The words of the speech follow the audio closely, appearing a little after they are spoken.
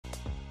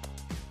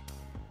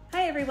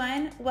Hi,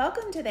 everyone.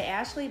 Welcome to the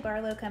Ashley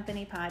Barlow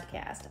Company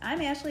podcast.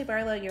 I'm Ashley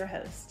Barlow, your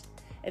host.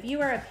 If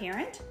you are a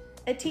parent,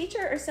 a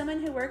teacher, or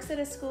someone who works at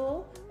a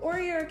school,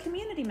 or you're a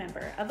community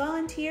member, a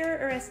volunteer,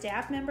 or a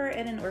staff member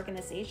at an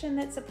organization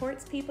that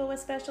supports people with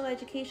special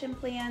education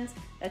plans,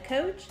 a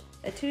coach,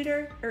 a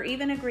tutor, or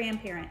even a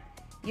grandparent,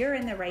 you're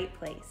in the right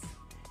place.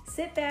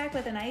 Sit back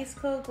with an ice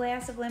cold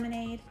glass of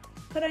lemonade,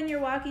 put on your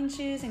walking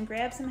shoes and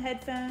grab some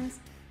headphones,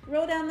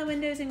 roll down the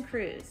windows and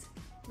cruise.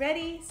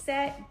 Ready,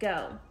 set,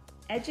 go.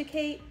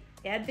 Educate,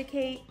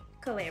 advocate,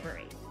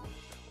 collaborate.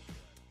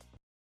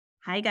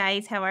 Hi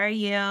guys, how are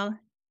you?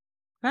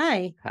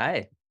 Hi.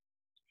 Hi.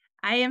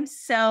 I am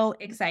so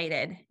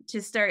excited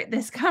to start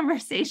this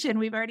conversation.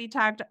 We've already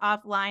talked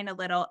offline a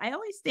little. I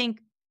always think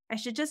I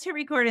should just hit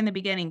record in the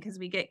beginning because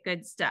we get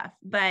good stuff,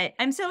 but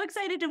I'm so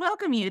excited to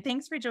welcome you.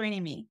 Thanks for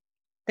joining me.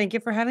 Thank you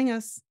for having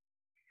us.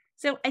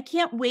 So I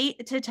can't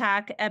wait to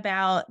talk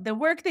about the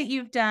work that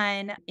you've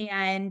done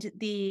and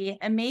the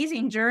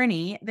amazing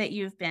journey that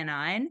you've been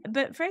on.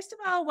 But first of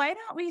all, why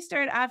don't we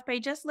start off by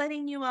just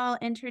letting you all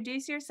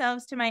introduce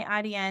yourselves to my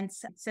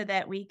audience so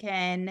that we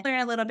can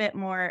learn a little bit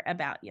more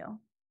about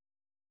you.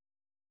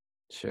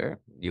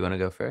 Sure. You want to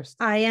go first?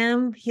 I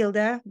am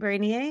Hilda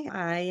Bernier.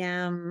 I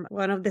am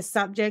one of the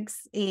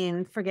subjects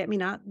in Forget Me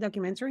Not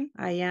documentary.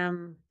 I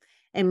am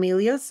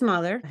Emilio's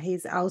mother.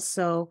 He's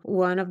also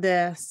one of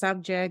the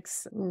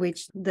subjects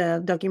which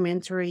the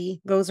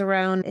documentary goes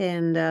around.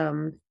 And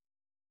I'm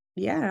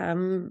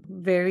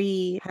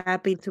very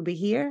happy to be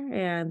here.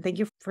 And thank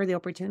you for the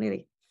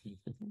opportunity.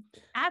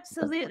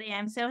 Absolutely.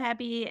 I'm so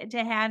happy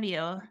to have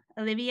you.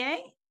 Olivier?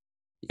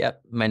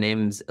 Yep. My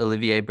name's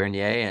Olivier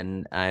Bernier,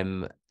 and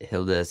I'm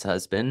Hilda's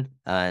husband.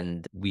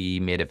 And we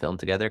made a film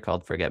together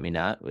called Forget Me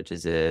Not, which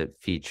is a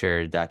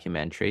feature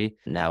documentary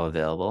now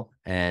available.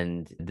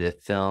 And the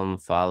film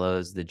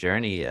follows the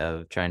journey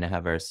of trying to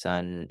have our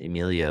son,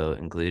 Emilio,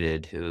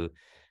 included, who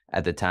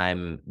at the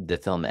time the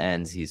film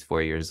ends, he's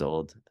 4 years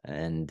old.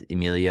 And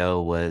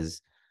Emilio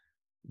was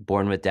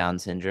born with Down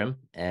syndrome,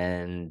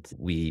 and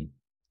we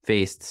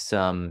faced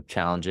some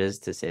challenges,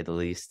 to say the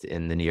least,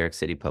 in the New York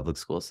City public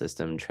school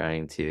system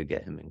trying to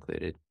get him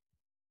included.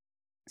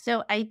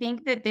 So I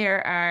think that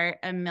there are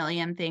a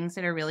million things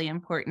that are really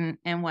important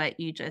in what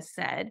you just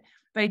said,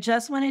 but I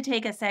just want to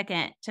take a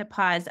second to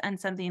pause on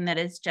something that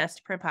is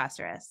just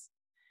preposterous.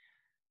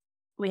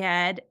 We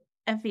had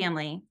a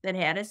family that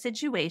had a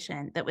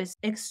situation that was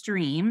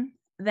extreme,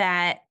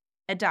 that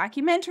a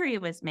documentary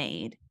was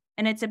made,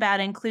 and it's about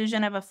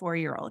inclusion of a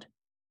 4-year-old.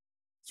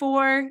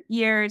 4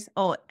 years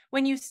old.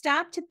 When you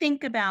stop to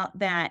think about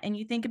that and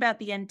you think about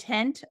the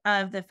intent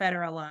of the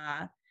federal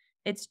law,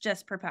 it's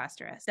just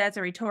preposterous. That's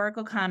a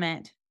rhetorical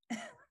comment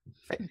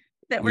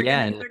that we're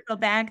going to circle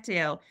back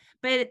to.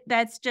 But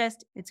that's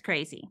just, it's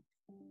crazy.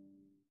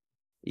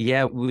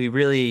 Yeah, we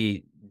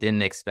really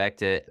didn't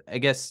expect it. I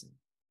guess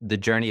the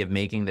journey of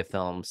making the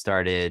film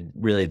started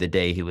really the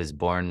day he was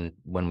born,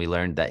 when we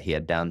learned that he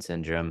had Down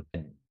syndrome.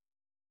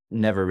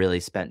 Never really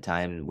spent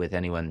time with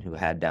anyone who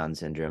had Down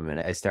syndrome. And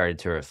I started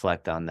to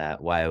reflect on that,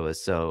 why I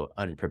was so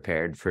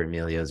unprepared for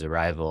Emilio's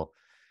arrival.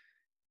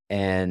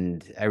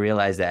 And I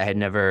realized that I had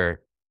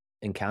never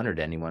encountered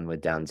anyone with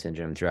Down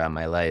syndrome throughout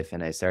my life.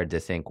 And I started to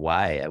think,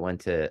 why? I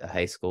went to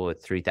high school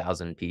with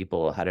 3,000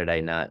 people. How did I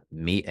not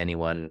meet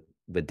anyone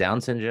with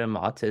Down syndrome,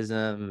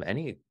 autism,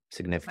 any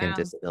significant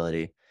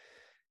disability?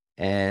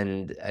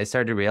 And I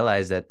started to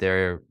realize that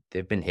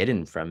they've been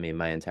hidden from me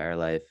my entire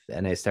life.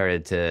 And I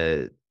started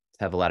to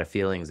have a lot of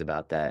feelings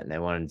about that. And I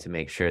wanted to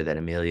make sure that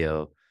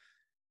Emilio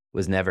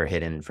was never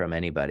hidden from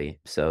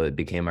anybody. So it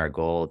became our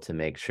goal to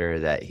make sure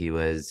that he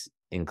was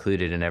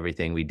included in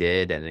everything we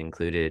did and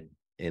included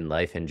in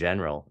life in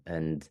general.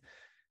 And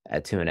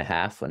at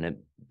 2.5, when it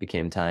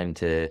became time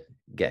to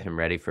get him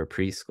ready for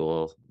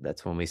preschool,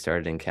 that's when we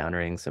started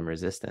encountering some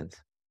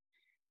resistance.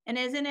 And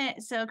isn't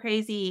it so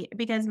crazy?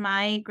 Because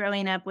my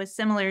growing up was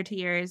similar to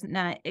yours,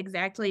 not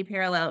exactly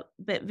parallel,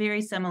 but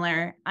very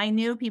similar. I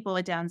knew people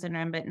with Down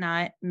syndrome, but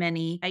not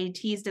many. I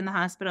teased in the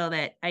hospital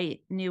that I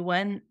knew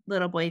one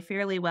little boy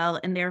fairly well,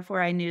 and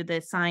therefore I knew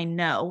the sign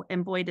no.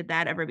 And boy, did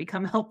that ever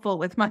become helpful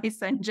with my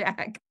son,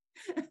 Jack.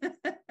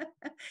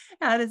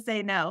 How to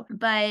say no.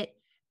 But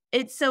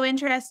it's so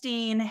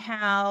interesting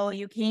how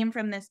you came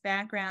from this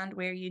background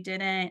where you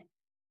didn't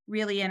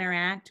really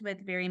interact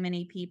with very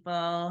many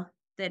people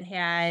that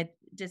had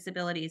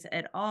disabilities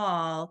at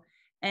all.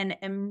 And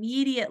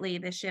immediately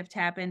the shift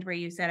happened where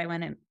you said, I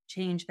want to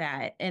change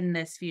that in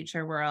this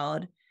future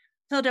world.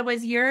 Hilda,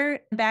 was your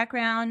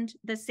background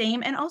the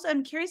same? And also,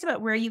 I'm curious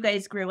about where you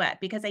guys grew up,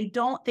 because I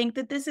don't think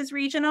that this is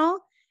regional.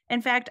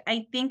 In fact,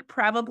 I think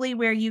probably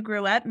where you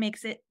grew up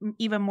makes it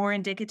even more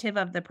indicative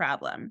of the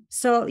problem.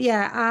 So,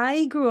 yeah,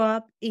 I grew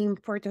up in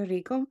Puerto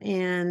Rico,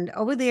 and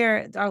over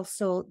there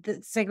also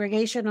the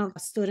segregation of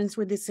students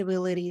with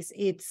disabilities,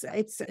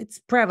 it's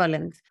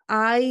prevalent.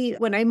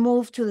 When I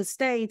moved to the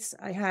States,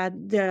 I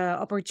had the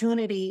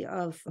opportunity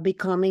of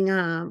becoming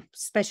a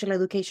special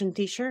education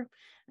teacher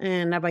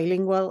and a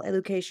bilingual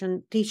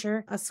education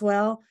teacher as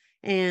well.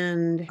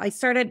 And I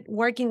started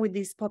working with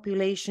these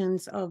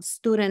populations of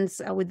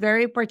students with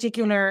very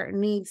particular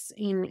needs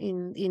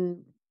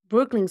in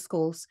Brooklyn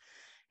schools.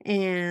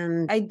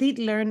 And I did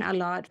learn a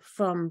lot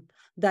from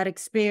that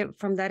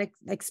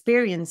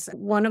experience.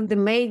 One of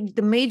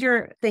the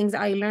major things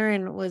I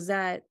learned was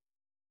that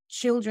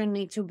children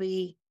need to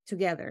be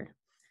together.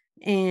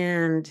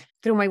 And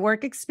through my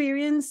work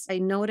experience, I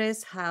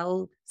noticed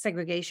how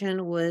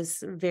segregation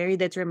was very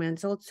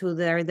detrimental to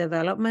their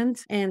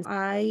development. And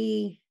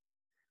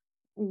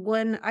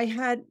when I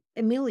had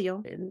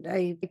Emilio, and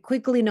I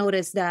quickly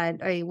noticed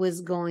that I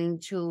was going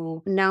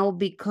to now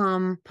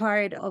become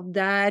part of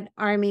that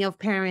army of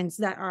parents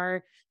that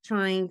are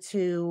trying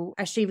to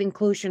achieve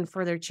inclusion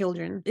for their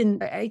children.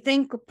 And I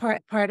think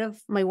part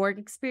of my work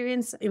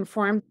experience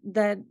informed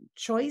that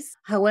choice.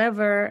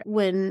 However,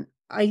 when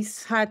I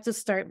had to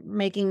start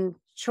making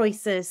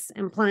choices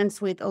and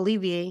plans with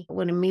Olivier,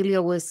 when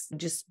Emilio was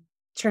just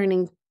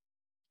turning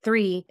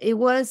 3, I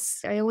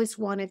always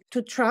wanted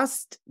to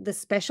trust the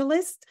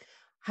specialist.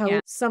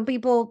 How some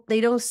people, they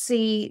don't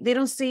see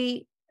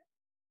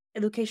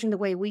education the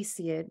way we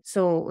see it.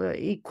 So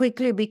it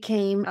quickly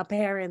became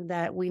apparent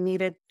that we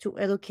needed to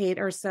educate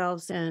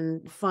ourselves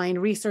and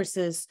find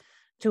resources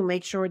to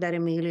make sure that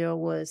Emilio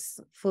was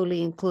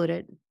fully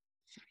included.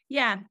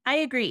 Yeah, I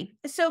agree.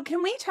 So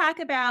can we talk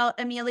about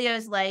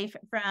Emilio's life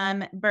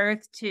from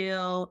birth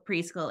to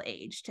preschool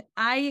aged?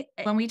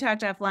 When we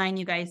talked offline,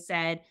 you guys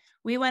said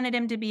we wanted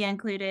him to be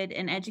included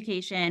in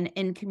education,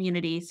 in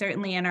community,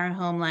 certainly in our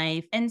home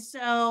life. And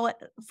so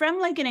from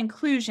like an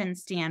inclusion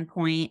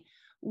standpoint,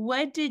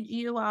 what did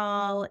you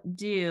all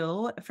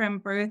do from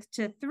birth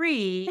to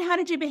 3? How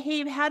did you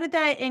behave? How did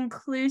that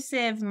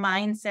inclusive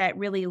mindset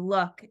really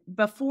look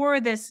before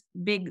this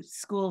big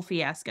school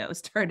fiasco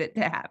started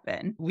to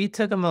happen? We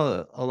took him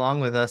along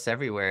with us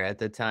everywhere. At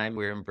the time,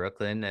 we were in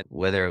Brooklyn, and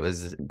whether it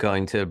was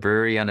going to a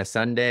brewery on a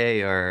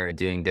Sunday or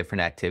doing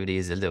different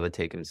activities, Hilda would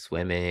take him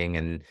swimming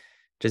and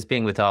just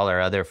being with all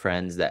our other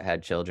friends that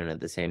had children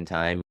at the same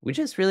time. We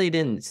just really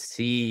didn't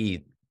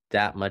see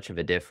that much of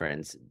a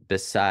difference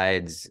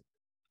besides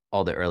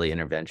all the early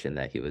intervention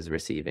that he was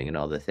receiving and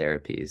all the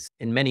therapies.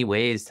 In many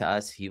ways, to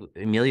us,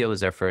 Emilio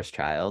was our first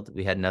child.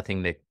 We had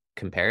nothing to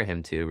compare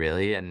him to,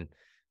 really, and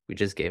we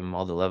just gave him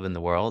all the love in the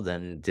world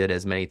and did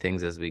as many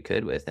things as we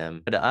could with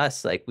him. But to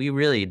us, like, we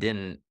really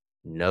didn't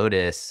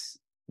notice.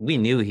 We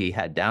knew he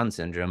had Down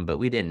syndrome, but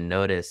we didn't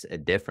notice a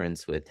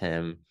difference with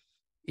him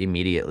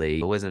immediately.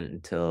 It wasn't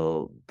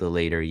until the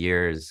later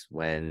years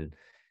when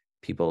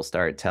people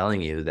start telling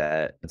you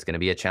that it's going to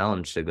be a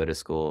challenge to go to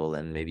school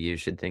and maybe you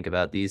should think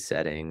about these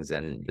settings,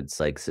 and it's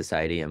like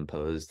society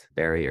imposed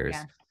barriers.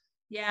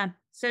 Yeah,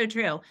 so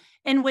true.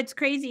 And what's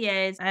crazy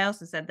is, I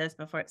also said this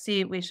before.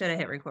 See, we should have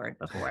hit record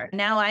before.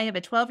 Now I have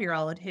a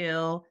 12-year-old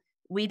who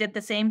we did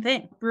the same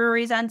thing.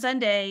 Breweries on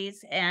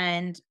Sundays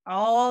and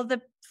all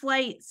the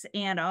flights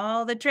and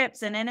all the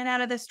trips and in and out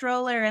of the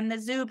stroller and the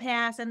zoo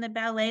pass and the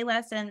ballet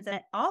lessons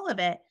and all of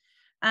it.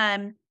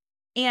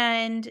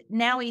 And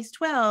now he's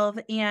 12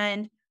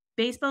 and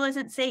baseball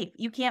isn't safe.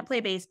 You can't play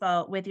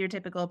baseball with your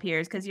typical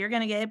peers because you're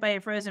going to get hit by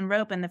a frozen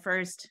rope in the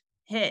first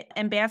hit.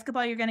 And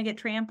basketball, you're going to get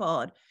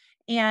trampled.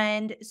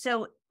 And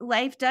so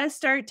life does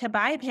start to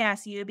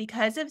bypass you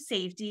because of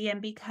safety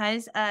and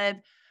because of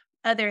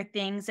other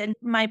things. And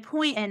my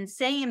point in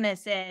saying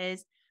this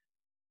is,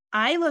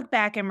 I look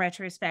back in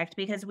retrospect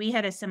because we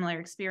had a similar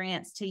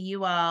experience to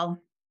you all,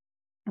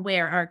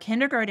 where our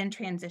kindergarten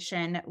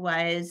transition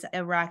was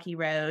a rocky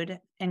road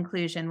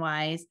inclusion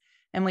wise.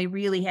 And we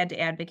really had to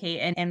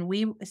advocate and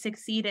we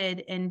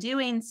succeeded in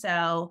doing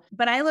so.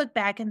 But I look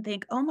back and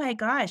think, oh my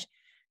gosh,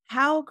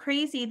 how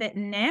crazy that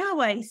now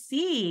I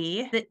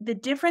see that the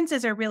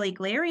differences are really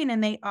glaring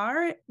and they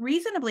are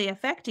reasonably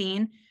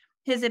affecting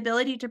his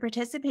ability to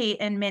participate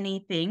in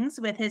many things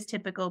with his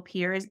typical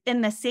peers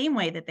in the same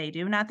way that they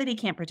do. Not that he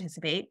can't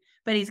participate,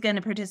 but he's going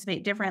to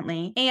participate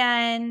differently.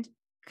 And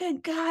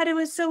good God, it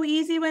was so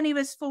easy when he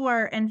was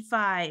 4 and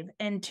 5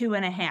 and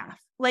 2.5.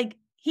 Like,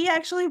 he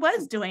actually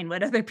was doing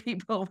what other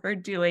people were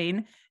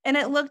doing, and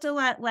it looked a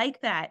lot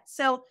like that.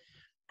 So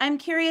I'm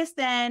curious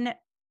then,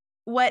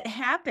 what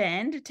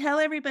happened? Tell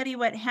everybody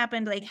what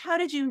happened. Like, how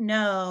did you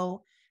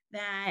know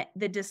that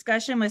the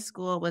discussion with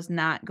school was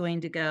not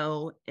going to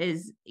go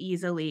as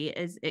easily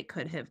as it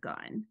could have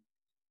gone?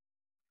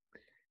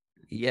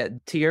 Yeah,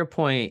 to your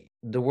point,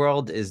 the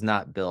world is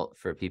not built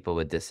for people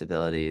with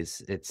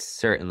disabilities. It's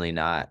certainly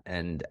not.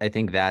 And I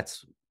think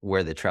that's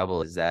where the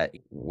trouble is, that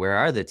where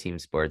are the team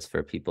sports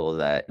for people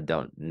that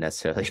don't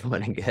necessarily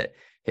want to get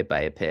hit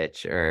by a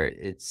pitch? Or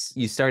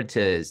you start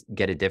to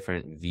get a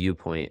different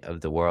viewpoint of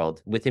the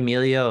world. With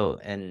Emilio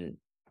and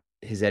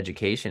his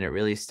education, it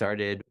really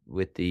started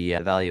with the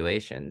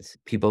evaluations.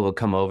 People would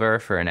come over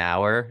for an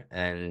hour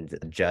and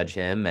judge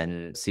him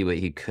and see what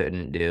he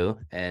couldn't do.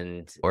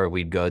 Or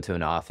we'd go to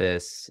an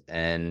office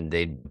and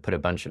they'd put a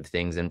bunch of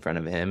things in front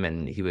of him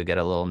and he would get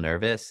a little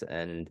nervous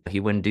and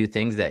he wouldn't do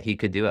things that he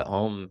could do at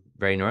home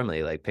very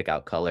normally, like pick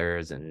out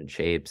colors and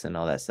shapes and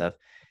all that stuff.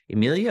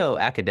 Emilio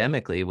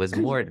academically was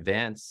more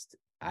advanced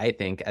I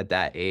think, at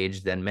that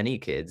age than many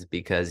kids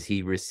because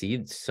he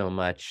received so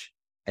much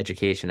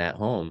education at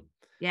home.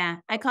 Yeah,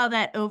 I call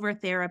that over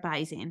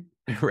therapizing.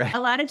 Right. A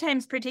lot of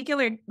times,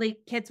 particularly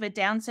kids with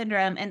Down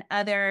syndrome and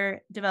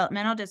other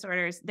developmental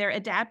disorders, their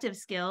adaptive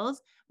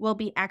skills will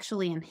be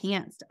actually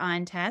enhanced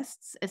on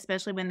tests,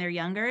 especially when they're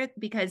younger,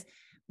 because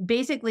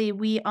basically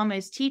we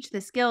almost teach the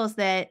skills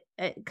that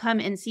come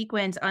in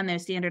sequence on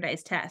those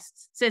standardized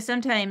tests. So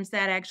sometimes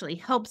that actually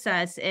helps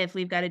us if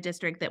we've got a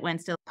district that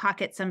wants to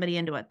pocket somebody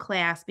into a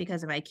class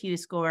because of IQ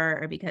score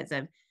or because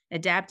of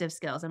adaptive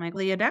skills. I'm like,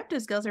 well, the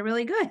adaptive skills are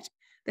really good.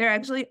 They're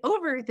actually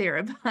over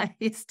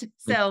therapized.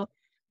 So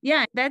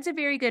yeah, that's a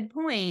very good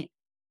point,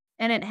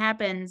 and it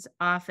happens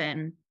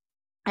often.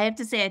 I have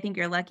to say, I think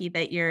you're lucky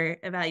that your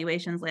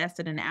evaluations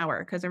lasted an hour,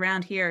 because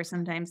around here,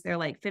 sometimes they're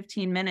like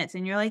 15 minutes,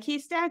 and you're like, "He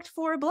stacked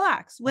 4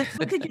 blocks. What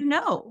could you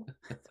know?"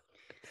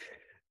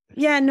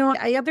 Yeah, no,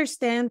 I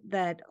understand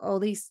that all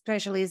these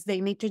specialists,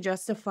 they need to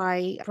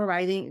justify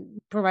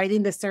providing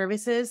the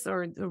services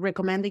or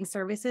recommending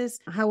services.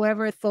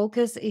 However,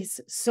 focus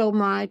is so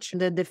much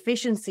the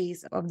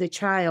deficiencies of the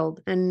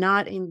child and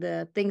not in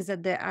the things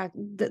that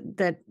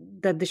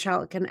that the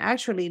child can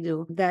actually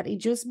do, that it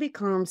just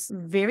becomes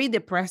very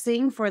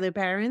depressing for the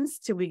parents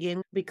to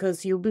begin,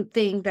 because you would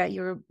think that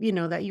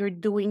that you're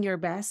doing your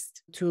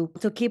best to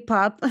keep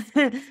up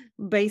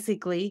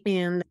basically.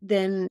 And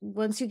then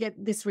once you get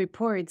these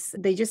reports,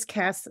 they just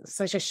cast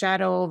such a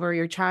shadow over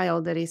your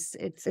child that it's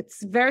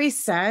very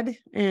sad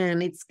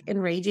and it's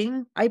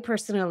enraging. I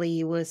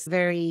personally was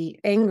very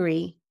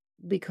angry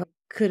because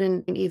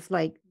couldn't, if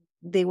like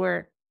they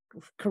were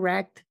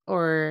correct,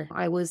 or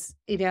I was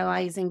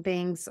idealizing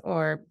things,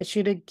 or I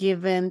should have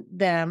given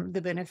them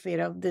the benefit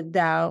of the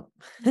doubt.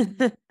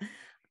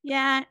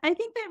 Yeah, I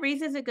think that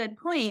raises a good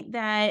point,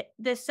 that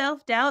the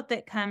self-doubt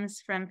that comes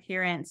from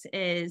parents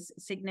is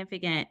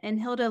significant. And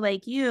Hilda,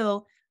 like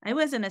you, I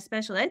wasn't a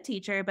special ed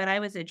teacher, but I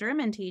was a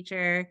German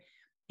teacher.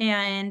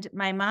 And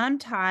my mom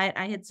taught.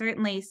 I had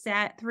certainly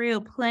sat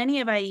through plenty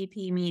of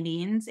IEP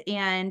meetings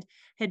and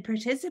had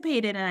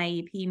participated in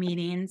IEP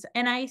meetings.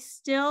 And I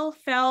still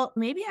felt,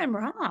 maybe I'm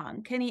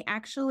wrong. Can he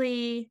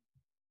actually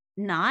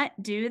not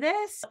do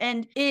this?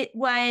 And it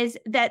was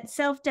that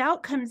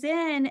self-doubt comes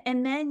in,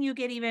 and then you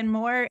get even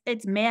more,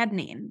 it's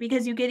maddening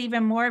because you get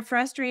even more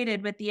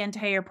frustrated with the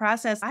entire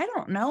process. I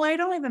don't know. I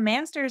don't have a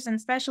master's in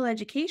special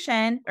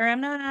education, or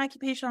I'm not an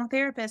occupational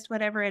therapist,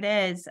 whatever it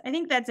is. I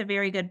think that's a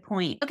very good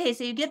point. Okay,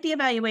 so you get the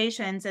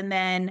evaluations, and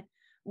then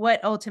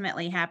what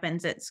ultimately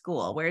happens at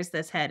school? Where's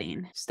this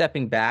heading?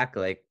 Stepping back,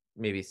 like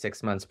maybe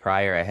 6 months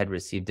prior, I had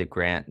received a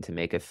grant to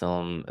make a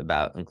film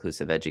about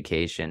inclusive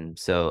education.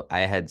 So I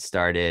had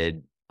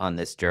started on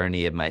this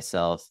journey of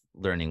myself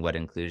learning what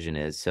inclusion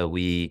is. So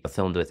we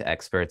filmed with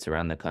experts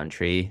around the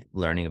country,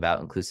 learning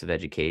about inclusive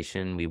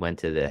education. We went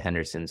to the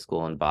Henderson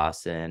School in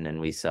Boston, and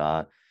we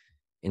saw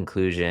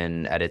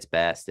inclusion at its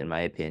best, in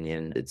my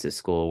opinion. It's a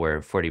school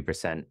where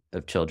 40%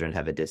 of children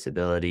have a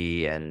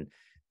disability and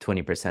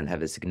 20%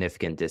 have a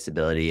significant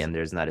disability, and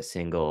there's not a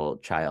single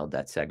child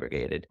that's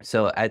segregated.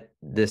 So at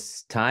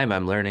this time,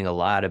 I'm learning a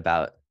lot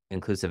about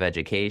inclusive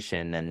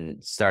education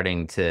and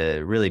starting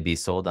to really be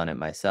sold on it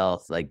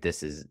myself. Like,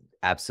 this is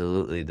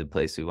absolutely the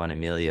place we want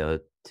Emilio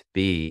to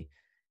be.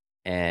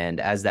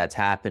 And as that's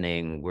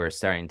happening, we're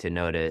starting to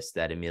notice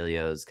that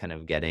Emilio's kind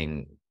of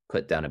getting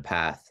put down a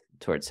path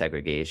towards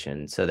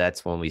segregation. So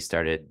that's when we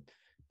started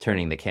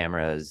turning the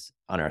cameras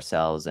on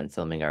ourselves and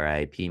filming our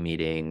IEP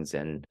meetings,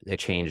 and it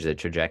changed the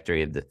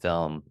trajectory of the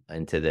film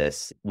into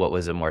this, what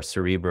was a more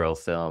cerebral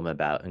film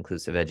about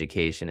inclusive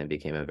education, and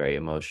became a very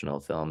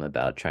emotional film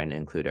about trying to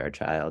include our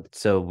child.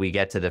 So we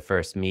get to the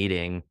first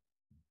meeting,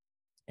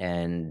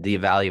 and the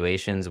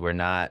evaluations were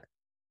not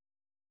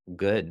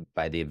good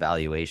by the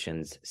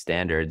evaluations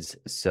standards.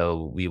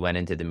 So we went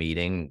into the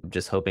meeting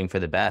just hoping for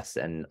the best,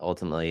 and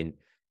ultimately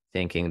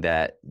thinking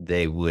that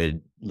they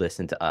would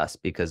listen to us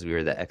because we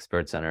were the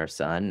experts on our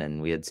son, and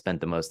we had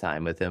spent the most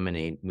time with him,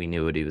 and we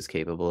knew what he was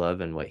capable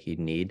of and what he'd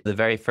need. The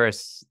very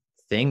first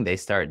thing they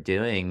start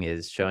doing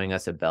is showing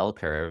us a bell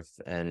curve,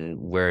 and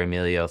where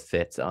Emilio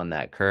fits on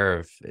that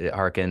curve. It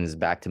harkens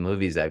back to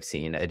movies I've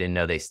seen. I didn't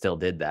know they still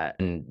did that.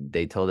 And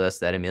they told us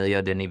that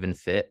Emilio didn't even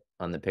fit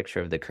on the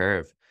picture of the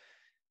curve.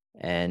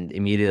 And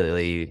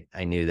immediately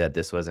I knew that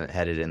this wasn't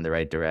headed in the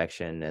right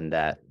direction, and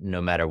that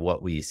no matter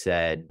what we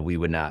said, we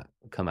would not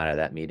come out of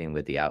that meeting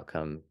with the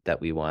outcome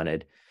that we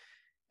wanted.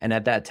 And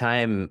at that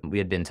time, we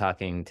had been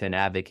talking to an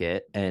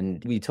advocate,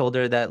 and we told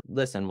her that,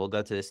 listen, we'll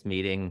go to this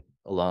meeting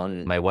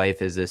alone. My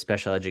wife is a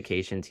special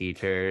education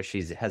teacher.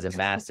 She has a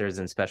master's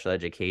in special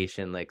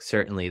education. Like,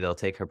 certainly they'll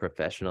take her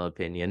professional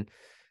opinion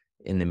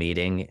in the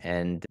meeting.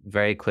 And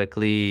very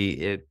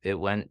quickly it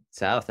went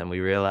south, and we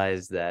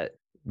realized that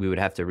we would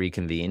have to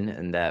reconvene,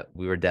 and that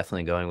we were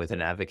definitely going with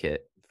an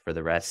advocate for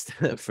the rest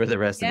for the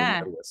rest of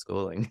Yeah. the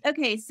schooling.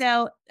 Okay,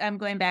 so I'm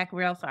going back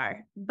real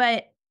far,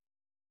 but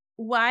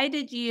why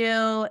did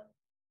you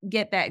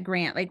get that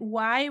grant? Like,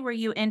 why were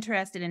you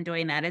interested in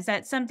doing that? Is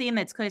that something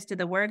that's close to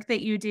the work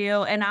that you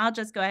do? And I'll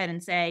just go ahead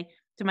and say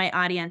to my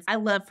audience, I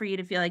love for you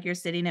to feel like you're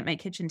sitting at my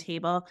kitchen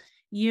table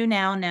you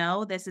now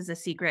know this is a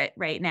secret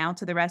right now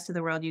to the rest of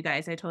the world, you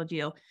guys, I told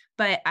you,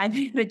 but I've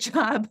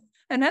had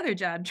another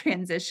job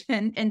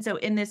transition. And so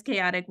in this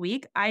chaotic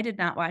week, I did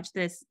not watch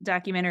this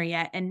documentary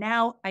yet. And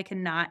now I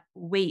cannot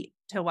wait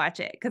to watch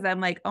it because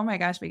I'm like, oh my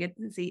gosh, we get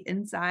to see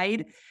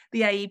inside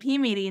the IEP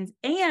meetings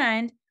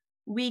and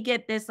we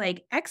get this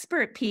like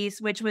expert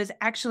piece, which was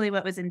actually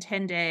what was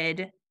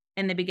intended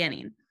in the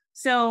beginning.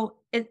 So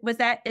is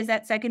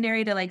that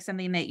secondary to like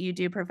something that you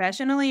do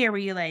professionally, or were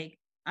you like,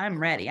 I'm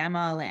ready, I'm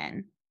all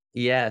in?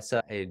 Yeah,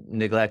 so I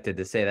neglected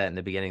to say that in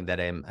the beginning that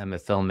I'm a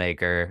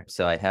filmmaker.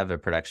 So I have a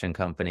production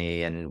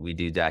company and we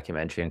do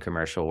documentary and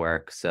commercial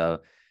work. So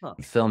Cool.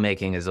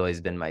 filmmaking has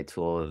always been my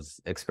tool of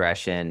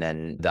expression.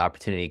 And the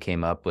opportunity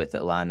came up with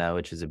Alana,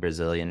 which is a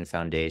Brazilian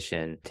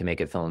foundation, to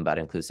make a film about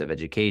inclusive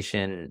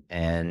education.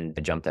 And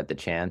I jumped at the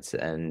chance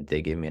and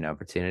they gave me an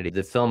opportunity.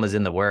 The film was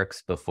in the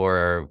works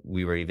before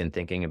we were even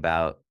thinking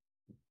about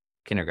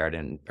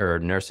kindergarten or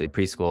nursery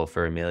preschool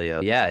for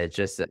Emilio. Yeah, it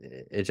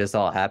just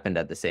all happened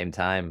at the same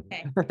time.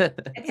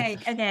 Okay.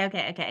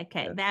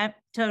 That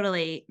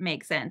totally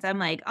makes sense. I'm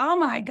like, oh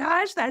my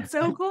gosh, that's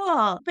so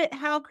cool. But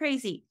how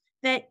crazy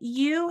that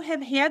you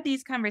have had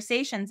these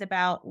conversations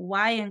about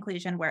why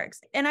inclusion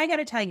works. And I got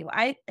to tell you,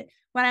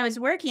 when I was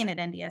working at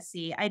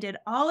NDSC, I did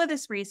all of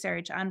this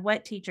research on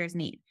what teachers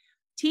need.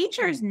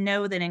 Teachers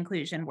know that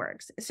inclusion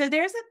works. So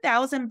there's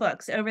 1,000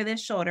 books over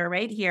this shoulder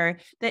right here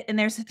and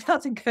there's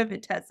 1,000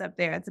 COVID tests up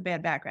there. It's a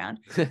bad background.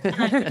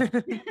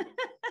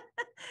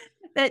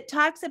 That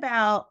talks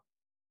about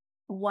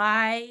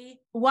why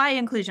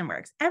inclusion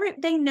works.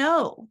 They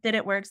know that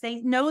it works. They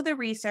know the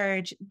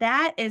research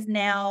that is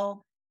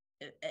now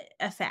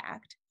a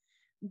fact.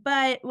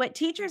 But what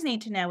teachers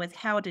need to know is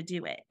how to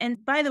do it. And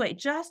by the way,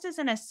 just as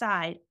an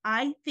aside,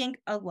 I think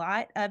a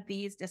lot of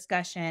these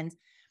discussions,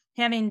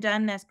 having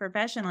done this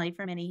professionally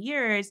for many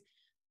years,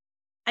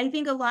 I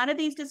think a lot of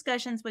these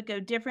discussions would go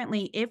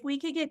differently if we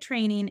could get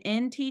training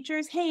in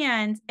teachers'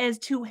 hands as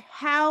to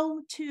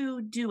how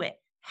to do it.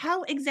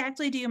 How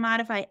exactly do you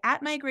modify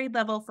at my grade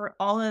level for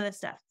all of this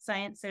stuff?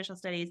 Science, social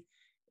studies,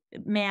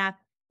 math,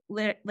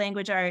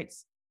 language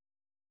arts,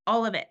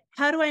 all of it.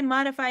 How do I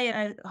modify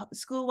a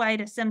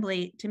school-wide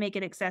assembly to make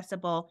it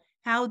accessible?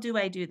 How do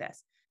I do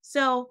this?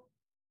 So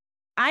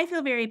I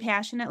feel very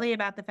passionately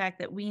about the fact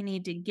that we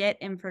need to get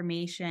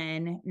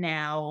information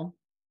now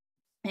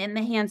in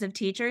the hands of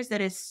teachers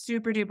that is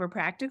super duper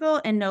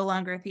practical and no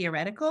longer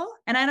theoretical.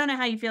 And I don't know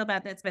how you feel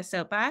about this,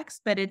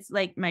 soapbox, but it's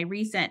like my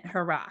recent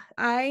hurrah.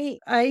 I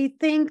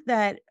think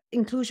that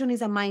inclusion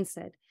is a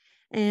mindset,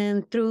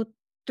 and through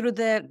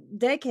the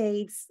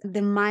decades, the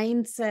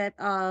mindset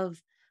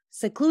of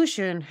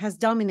seclusion has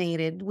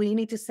dominated. We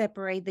need to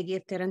separate the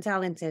gifted and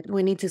talented.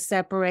 We need to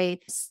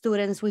separate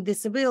students with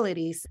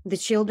disabilities. The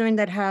children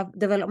that have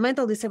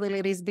developmental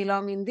disabilities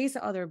belong in this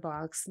other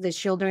box. The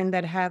children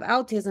that have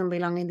autism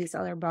belong in this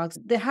other box.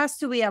 There has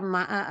to be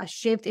a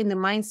shift in the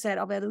mindset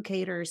of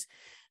educators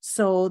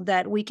so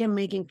that we can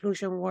make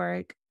inclusion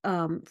work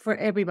for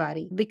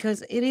everybody,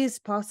 because it is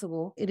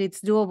possible,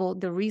 it's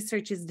doable. The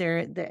research is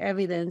there, the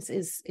evidence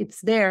it's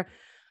there.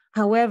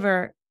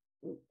 However,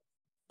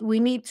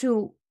 we need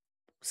to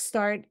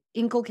start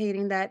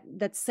inculcating that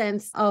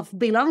sense of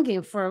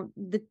belonging for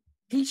the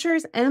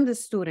teachers and the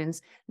students,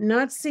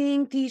 not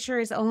seeing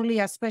teachers only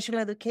as special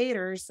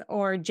educators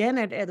or gen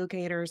ed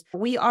educators.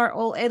 We are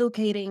all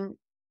educating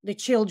the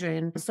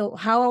children. So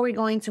how are we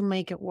going to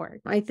make it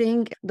work? I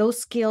think those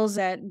skills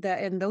and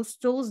those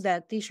tools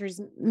that teachers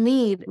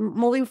need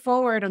moving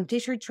forward on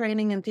teacher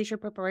training and teacher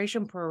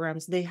preparation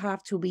programs, they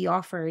have to be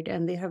offered,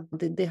 and they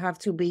have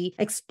to be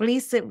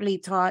explicitly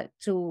taught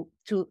to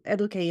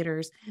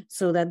educators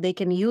so that they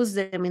can use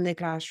them in the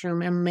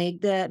classroom and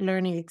make the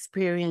learning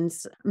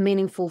experience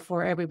meaningful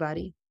for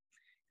everybody.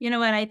 You know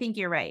what? I think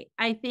you're right.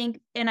 I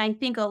think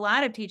a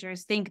lot of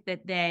teachers think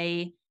that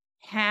they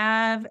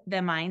have the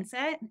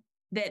mindset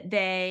that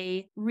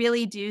they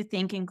really do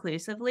think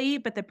inclusively,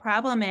 but the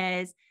problem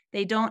is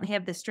they don't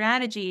have the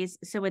strategies.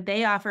 So what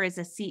they offer is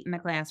a seat in the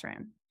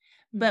classroom.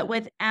 But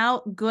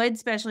without good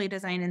specially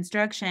designed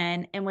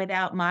instruction and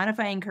without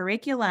modifying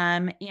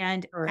curriculum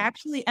and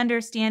actually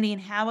understanding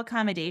how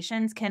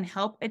accommodations can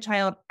help a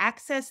child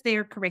access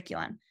their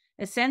curriculum,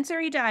 a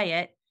sensory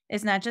diet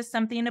is not just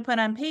something to put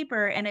on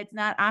paper, and it's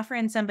not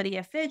offering somebody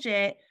a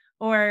fidget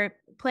or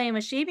playing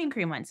with shaving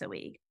cream once a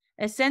week.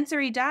 A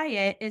sensory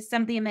diet is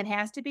something that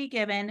has to be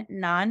given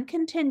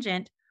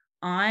non-contingent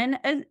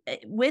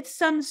with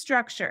some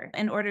structure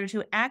in order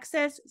to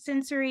access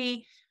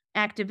sensory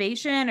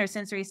activation or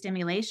sensory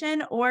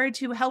stimulation, or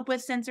to help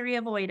with sensory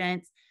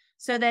avoidance,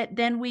 so that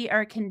then we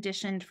are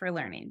conditioned for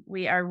learning.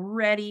 We are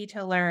ready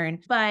to learn.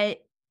 But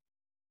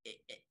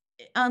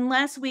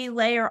unless we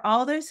layer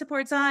all those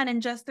supports on in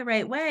just the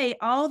right way,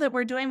 all that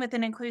we're doing with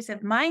an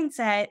inclusive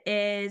mindset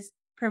is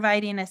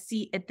providing a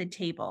seat at the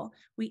table.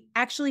 We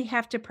actually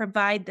have to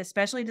provide the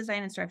specially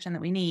designed instruction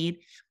that we need,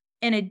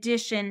 in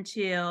addition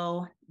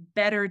to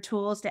better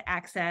tools to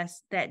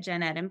access that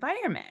gen ed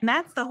environment. And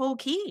that's the whole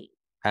key.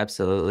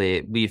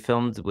 Absolutely. We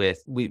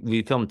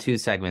filmed two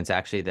segments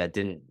actually that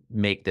didn't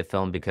make the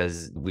film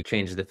because we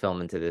changed the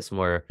film into this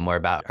more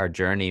about our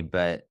journey,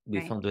 but we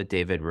Right. filmed with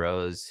David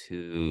Rose,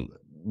 who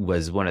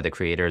was one of the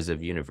creators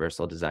of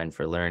Universal Design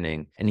for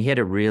Learning. And he had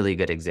a really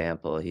good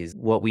example. He's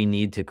what we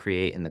need to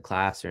create in the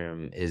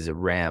classroom is a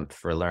ramp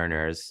for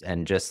learners.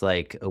 And just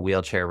like a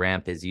wheelchair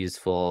ramp is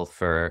useful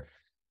for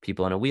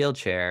people in a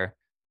wheelchair,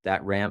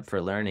 that ramp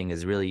for learning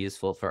is really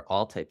useful for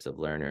all types of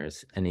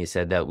learners. And he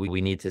said that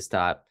we need to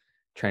stop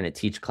trying to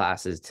teach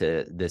classes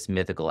to this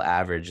mythical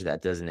average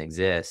that doesn't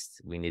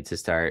exist. We need to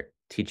start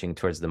teaching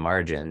towards the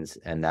margins,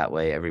 and that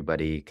way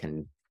everybody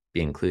can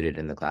be included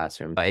in the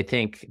classroom. I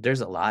think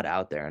there's a lot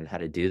out there on how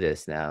to do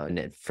this now.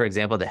 And for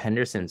example, the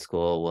Henderson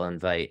School will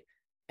invite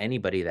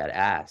anybody that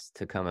asks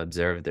to come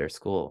observe their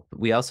school.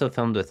 We also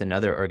filmed with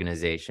another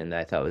organization that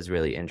I thought was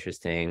really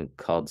interesting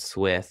called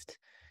Swift.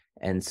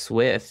 And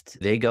Swift,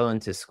 they go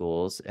into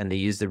schools and they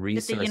use the At the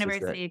resources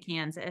University of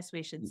Kansas,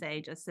 we should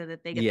say, just so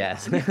that they get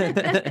Yes.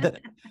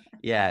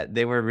 Yeah,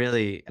 they were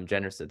really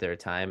generous with their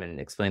time and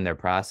explained their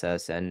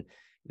process. And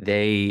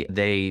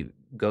they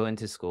go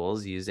into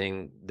schools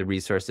using the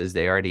resources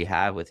they already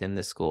have within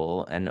the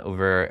school, and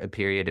over a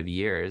period of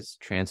years,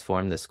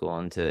 transform the school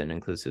into an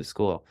inclusive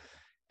school.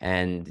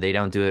 And they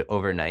don't do it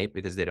overnight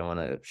because they don't want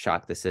to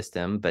shock the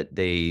system, but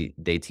they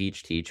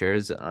teach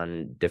teachers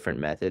on different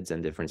methods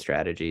and different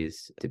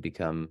strategies to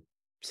become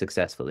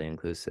successfully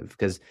inclusive.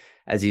 Because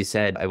as you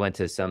said, I went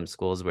to some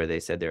schools where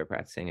they said they were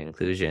practicing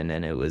inclusion,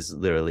 and it was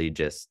literally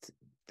just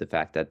the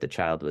fact that the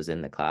child was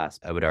in the class.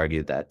 I would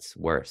argue that's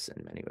worse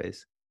in many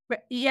ways.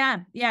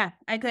 Yeah,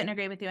 I couldn't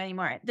agree with you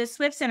anymore. The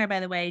Swift Center,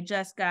 by the way,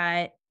 just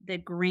got the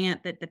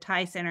grant that the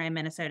Thai Center in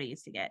Minnesota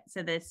used to get.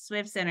 So the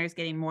Swift Center is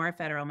getting more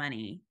federal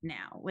money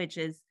now, which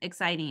is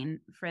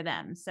exciting for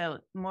them. So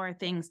more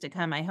things to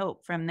come, I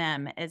hope, from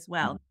them as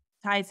well.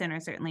 Thai Center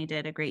certainly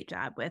did a great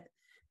job with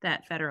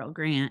that federal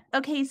grant.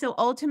 Okay, so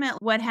ultimately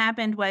what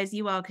happened was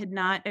you all could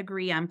not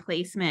agree on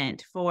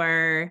placement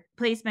for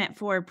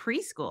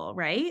preschool,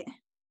 right?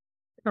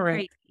 Correct.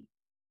 Crazy.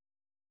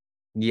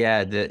 Yeah,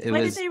 What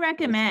did they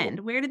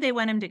recommend? Where did they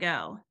want him to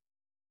go?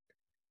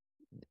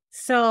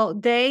 So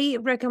they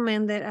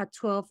recommended a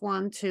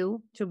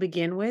 12-1-2 to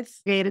begin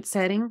with, gated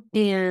setting.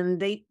 And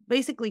they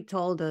basically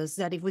told us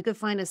that if we could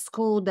find a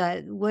school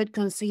that would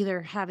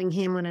consider having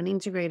him on an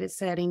integrated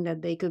setting,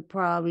 that they could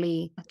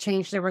probably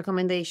change the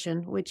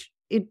recommendation, which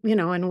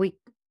and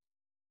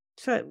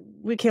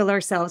we killed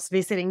ourselves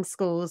visiting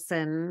schools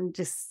and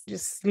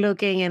just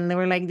looking, and they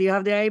were like, "Do you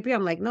have the IEP?"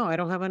 I'm like, "No, I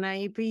don't have an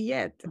IEP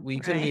yet." we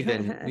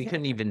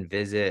couldn't even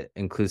visit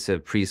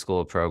inclusive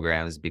preschool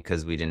programs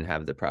because we didn't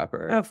have the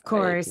proper Of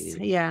course, IEP.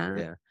 yeah.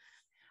 Yeah.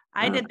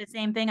 I did the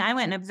same thing. I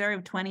went and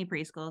observed 20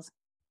 preschools.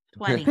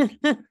 20.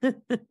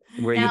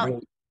 Were Now,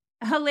 you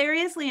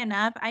hilariously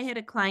enough, I had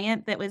a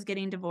client that was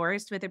getting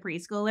divorced with a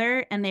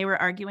preschooler, and they were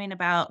arguing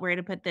about where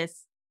to put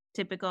this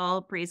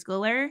typical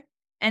preschooler.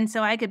 And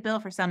so I could bill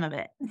for some of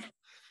it.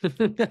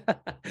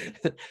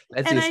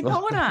 That's And I useful.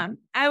 told him,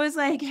 I was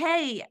like,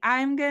 "Hey,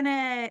 I'm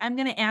gonna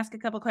ask a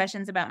couple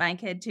questions about my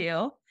kid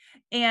too."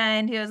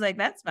 And he was like,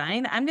 "That's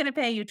fine. I'm gonna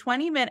pay you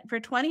 20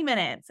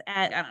 minutes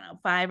at, I don't know,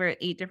 5 or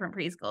 8 different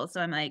preschools."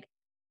 So I'm like,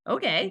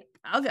 "Okay,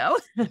 I'll go."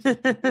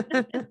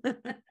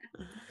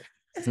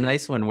 It's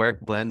nice when work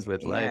blends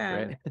with life, Yeah.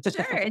 right?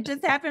 Sure, it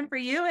just happened for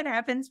you, it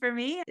happens for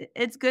me.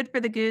 It's good for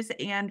the goose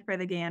and for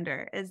the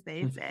gander, as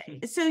they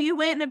say. So you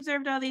went and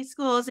observed all these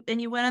schools,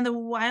 and you went on the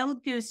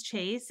wild goose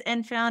chase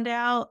and found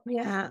out.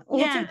 Yeah.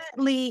 Yeah.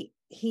 Ultimately,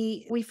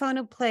 we found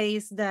a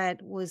place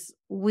that was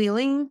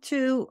willing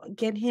to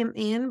get him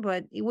in,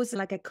 but it was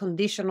like a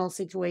conditional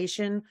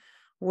situation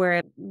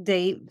where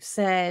they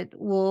said,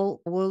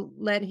 we'll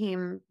let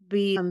him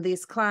be in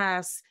this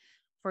class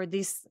for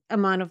this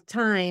amount of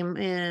time,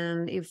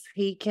 and if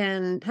he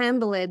can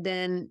handle it,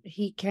 then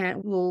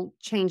we'll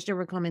change the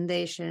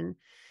recommendation.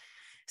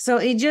 So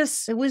it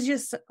was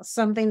just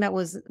something that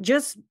was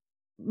just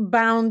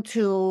bound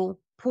to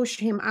push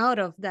him out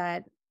of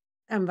that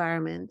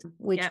environment,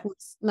 which Yep.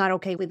 was not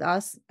okay with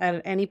us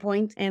at any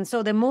point. And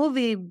so the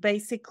movie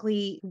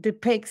basically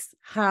depicts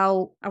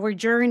how our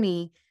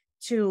journey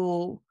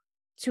to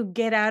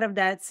get out of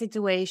that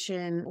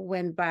situation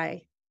went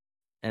by.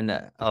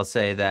 And I'll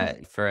say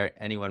that for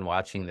anyone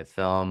watching the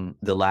film,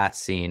 the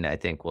last scene I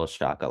think will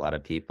shock a lot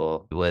of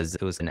people. It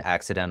was an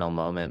accidental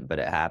moment, but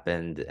it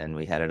happened, and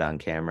we had it on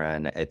camera.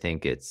 And I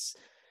think it's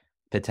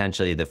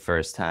potentially the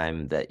first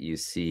time that you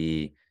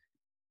see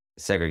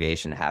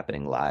segregation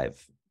happening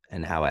live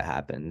and how it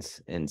happens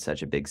in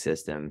such a big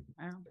system.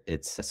 Wow.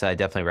 So I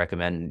definitely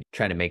recommend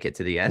trying to make it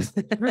to the end.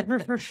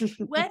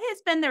 What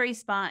has been the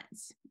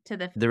response to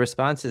the The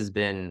response has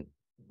been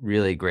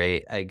really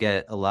great. I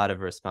get a lot of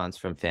response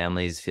from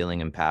families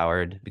feeling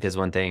empowered, because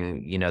one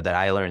thing, that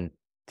I learned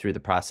through the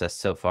process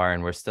so far,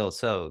 and we're still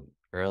so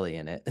early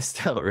in it,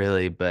 still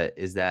really, but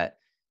is that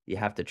you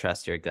have to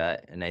trust your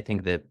gut. And I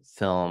think that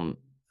film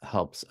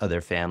helps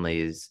other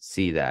families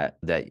see that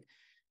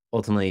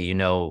ultimately, you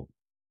know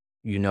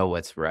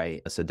what's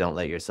right. So don't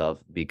let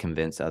yourself be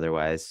convinced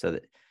otherwise. So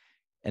that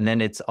And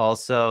then it's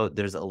also,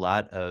 there's a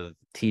lot of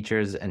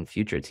teachers and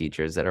future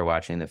teachers that are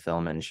watching the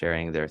film and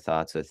sharing their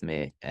thoughts with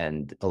me,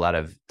 and a lot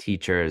of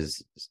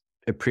teachers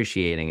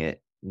appreciating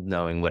it,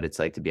 knowing what it's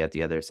like to be at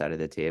the other side of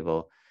the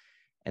table.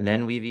 And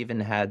then we've even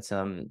had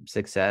some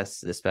success.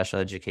 The special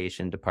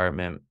education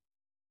department,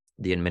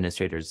 the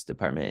administrators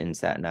department in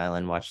Staten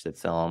Island watched the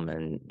film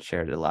and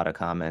shared a lot of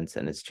comments,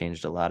 and it's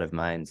changed a lot of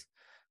minds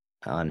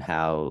on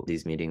how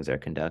these meetings are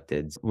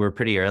conducted. We're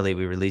pretty early.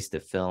 We released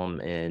the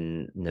film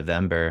in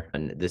November,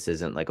 and this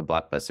isn't like a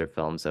blockbuster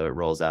film, so it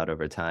rolls out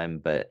over time.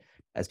 But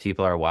as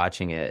people are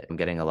watching it, I'm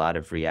getting a lot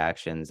of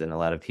reactions and a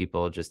lot of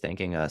people just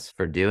thanking us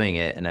for doing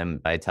it. And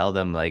I tell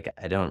them, like,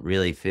 I don't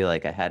really feel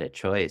like I had a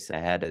choice. I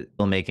had a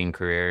filmmaking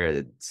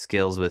career,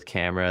 skills with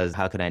cameras.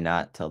 How could I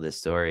not tell this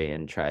story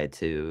and try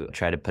to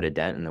put a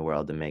dent in the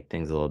world and make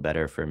things a little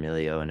better for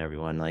Emilio and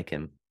everyone like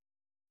him?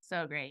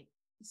 So great.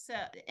 So,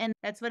 and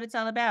that's what it's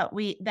all about.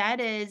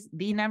 That is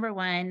the number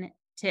one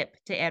tip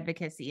to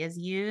advocacy, is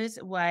use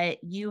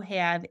what you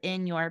have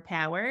in your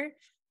power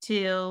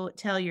to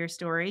tell your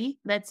story.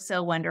 That's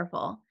so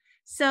wonderful.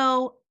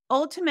 So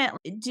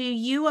ultimately, do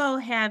you all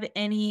have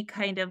any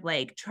kind of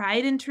like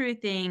tried and true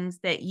things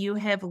that you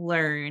have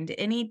learned?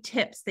 Any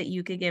tips that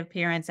you could give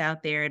parents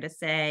out there to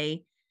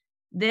say,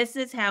 this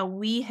is how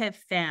we have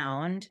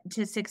found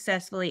to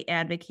successfully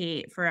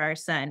advocate for our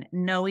son,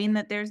 knowing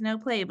that there's no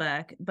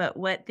playbook, but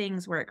what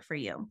things work for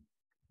you?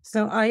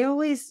 So I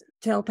always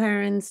tell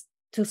parents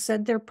to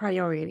set their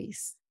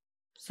priorities.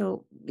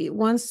 So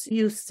once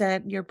you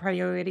set your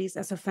priorities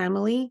as a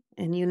family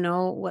and you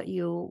know what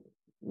you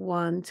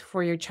want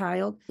for your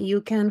child,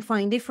 you can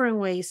find different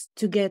ways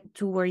to get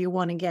to where you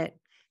want to get.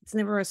 It's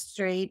never a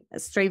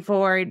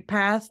straightforward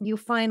path. You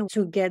find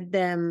to get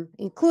them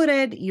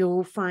included.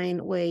 You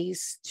find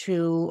ways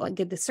to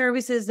get the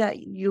services that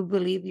you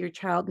believe your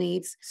child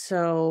needs.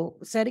 So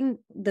setting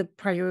the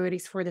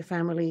priorities for the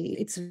family,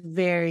 it's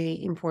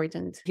very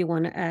important. Do you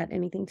want to add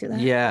anything to that?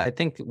 Yeah, I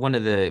think one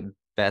of the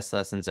best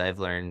lessons I've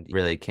learned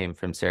really came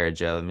from Sarah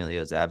Jo,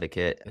 Emilio's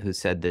advocate, who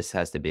said this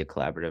has to be a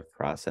collaborative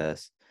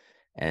process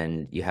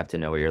and you have to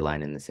know where your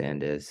line in the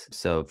sand is.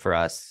 So for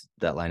us,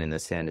 that line in the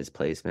sand is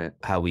placement.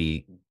 How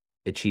we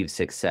achieve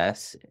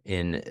success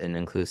in an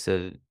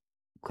inclusive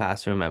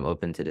classroom, I'm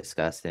open to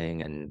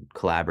discussing and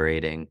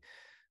collaborating,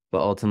 but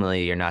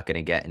ultimately you're not going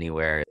to get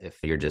anywhere if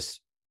you're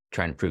just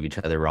trying to prove each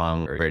other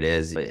wrong, or it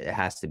is. It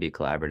has to be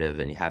collaborative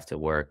and you have to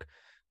work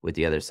with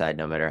the other side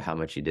no matter how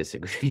much you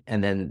disagree.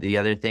 And then the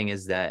other thing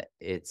is that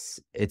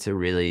it's a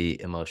really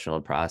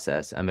emotional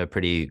process. I'm a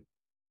pretty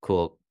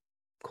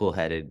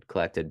cool-headed,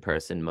 collected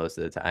person most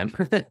of the time.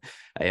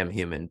 I am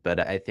human, but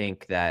I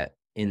think that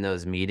in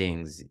those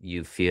meetings,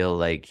 you feel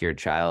like your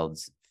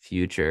child's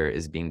future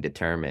is being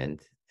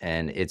determined,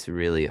 and it's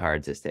really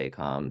hard to stay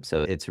calm.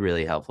 So it's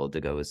really helpful to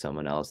go with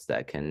someone else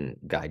that can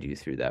guide you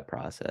through that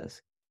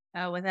process.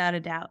 Oh, without a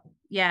doubt.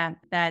 Yeah,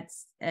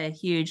 that's a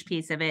huge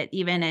piece of it.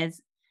 Even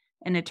as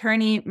an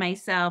attorney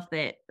myself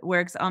that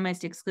works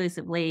almost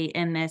exclusively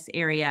in this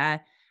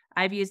area,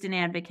 I've used an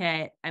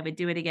advocate. I would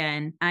do it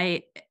again.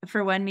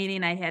 For one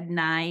meeting, I had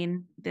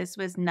 9. This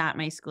was not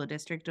my school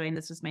district doing.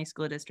 This was my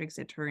school district's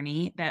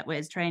attorney that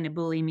was trying to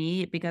bully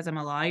me because I'm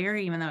a lawyer,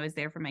 even though I was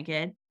there for my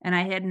kid. And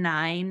I had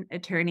 9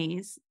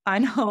 attorneys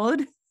on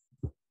hold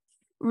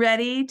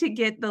ready to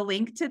get the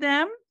link to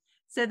them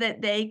so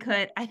that they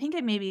could, I think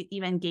I maybe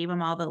even gave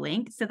them all the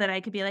link so that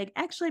I could be like,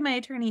 actually, my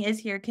attorney is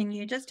here. Can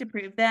you just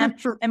approve them?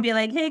 And be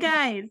like, hey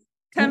guys,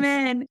 come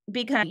in,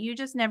 because you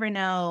just never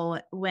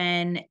know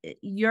when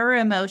your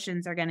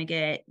emotions are going to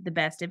get the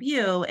best of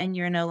you and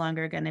you're no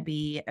longer going to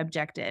be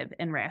objective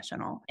and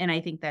rational. And I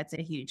think that's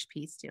a huge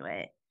piece to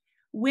it.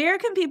 Where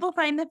can people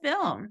find the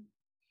film?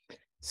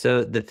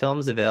 So the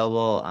film's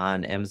available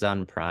on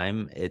Amazon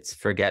Prime. It's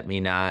Forget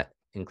Me Not,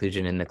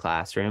 Inclusion in the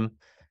Classroom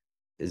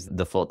is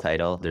the full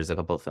title. There's a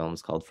couple of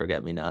films called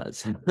Forget Me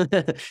Nots.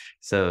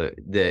 So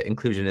the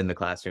inclusion in the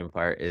classroom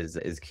part is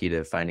key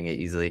to finding it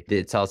easily.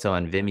 It's also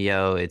on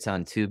Vimeo. It's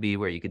on Tubi,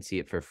 where you can see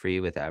it for free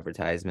with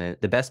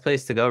advertisement. The best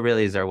place to go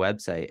really is our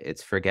website.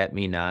 It's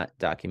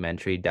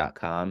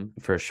forgetmenotdocumentary.com.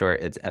 For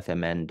short, it's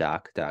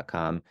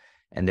fmndoc.com.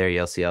 And there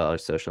you'll see all our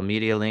social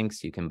media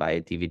links. You can buy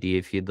a DVD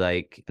if you'd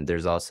like.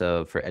 There's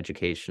also for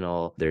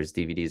educational, there's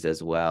DVDs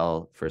as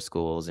well for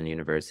schools and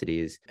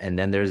universities. And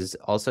then there's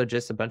also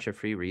just a bunch of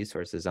free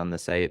resources on the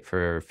site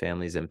for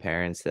families and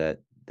parents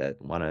that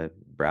want to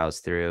browse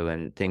through,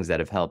 and things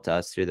that have helped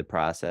us through the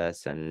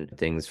process, and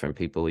things from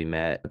people we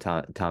met.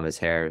 Thomas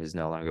Hare, who's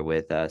no longer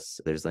with us.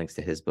 There's links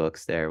to his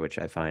books there, which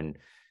I find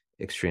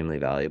extremely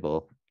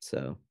valuable.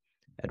 So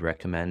I'd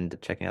recommend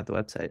checking out the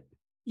website.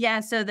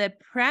 Yeah, so the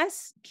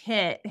press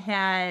kit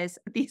has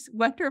these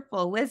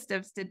wonderful list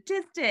of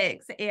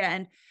statistics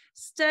and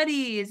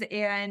studies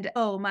and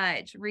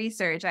much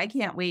research. I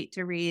can't wait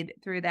to read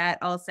through that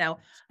also.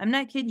 I'm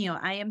not kidding you.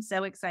 I am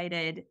so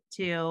excited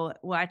to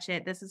watch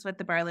it. This is what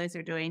the Barlows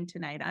are doing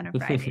tonight on a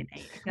Friday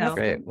night. So.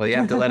 Great. Well, you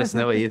have to let us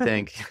know what you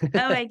think.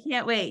 I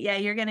can't wait. Yeah,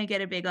 you're going to get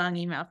a big long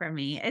email from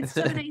me. It's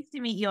so nice to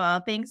meet you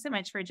all. Thanks so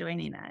much for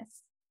joining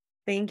us.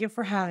 Thanks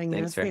for having us.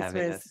 Thanks for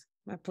having us.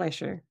 My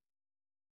pleasure.